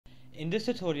In this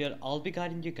tutorial, I'll be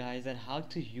guiding you guys on how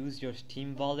to use your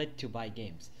Steam wallet to buy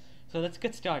games. So let's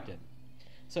get started.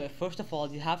 So first of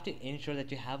all, you have to ensure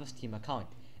that you have a Steam account.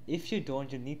 If you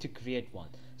don't, you need to create one.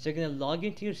 So you're going to log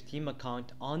into your Steam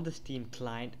account on the Steam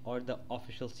client or the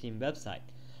official Steam website.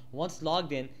 Once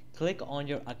logged in, click on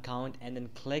your account and then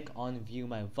click on View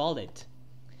My Wallet.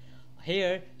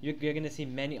 Here, you're going to see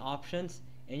many options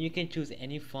and you can choose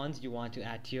any funds you want to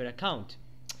add to your account.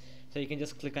 So you can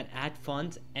just click on add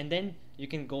funds and then you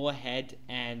can go ahead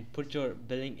and put your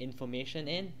billing information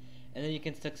in, and then you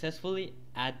can successfully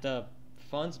add the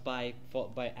funds by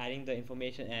adding the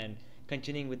information and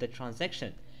continuing with the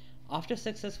transaction. After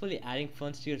successfully adding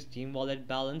funds to your Steam wallet,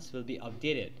 balance will be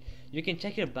updated. You can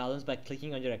check your balance by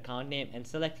clicking on your account name and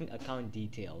selecting account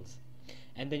details,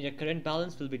 and then your current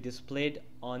balance will be displayed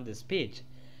on this page.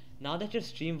 Now that your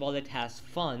Steam wallet has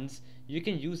funds, you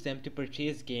can use them to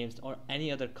purchase games or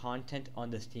any other content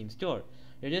on the Steam store.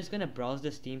 You're just going to browse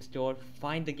the Steam store,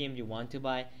 find the game you want to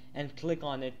buy, and click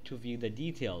on it to view the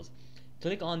details.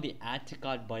 Click on the Add to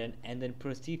Cart button and then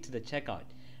proceed to the checkout.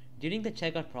 During the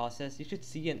checkout process, you should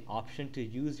see an option to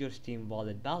use your Steam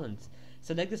wallet balance.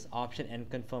 Select this option and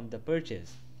confirm the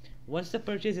purchase. Once the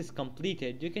purchase is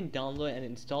completed, you can download and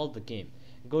install the game.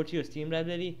 Go to your Steam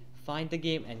library, find the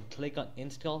game, and click on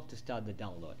install to start the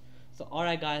download. So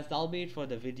alright guys, that'll be it for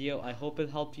the video. I hope it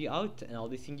helped you out, and I'll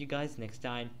be seeing you guys next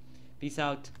time. Peace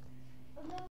out.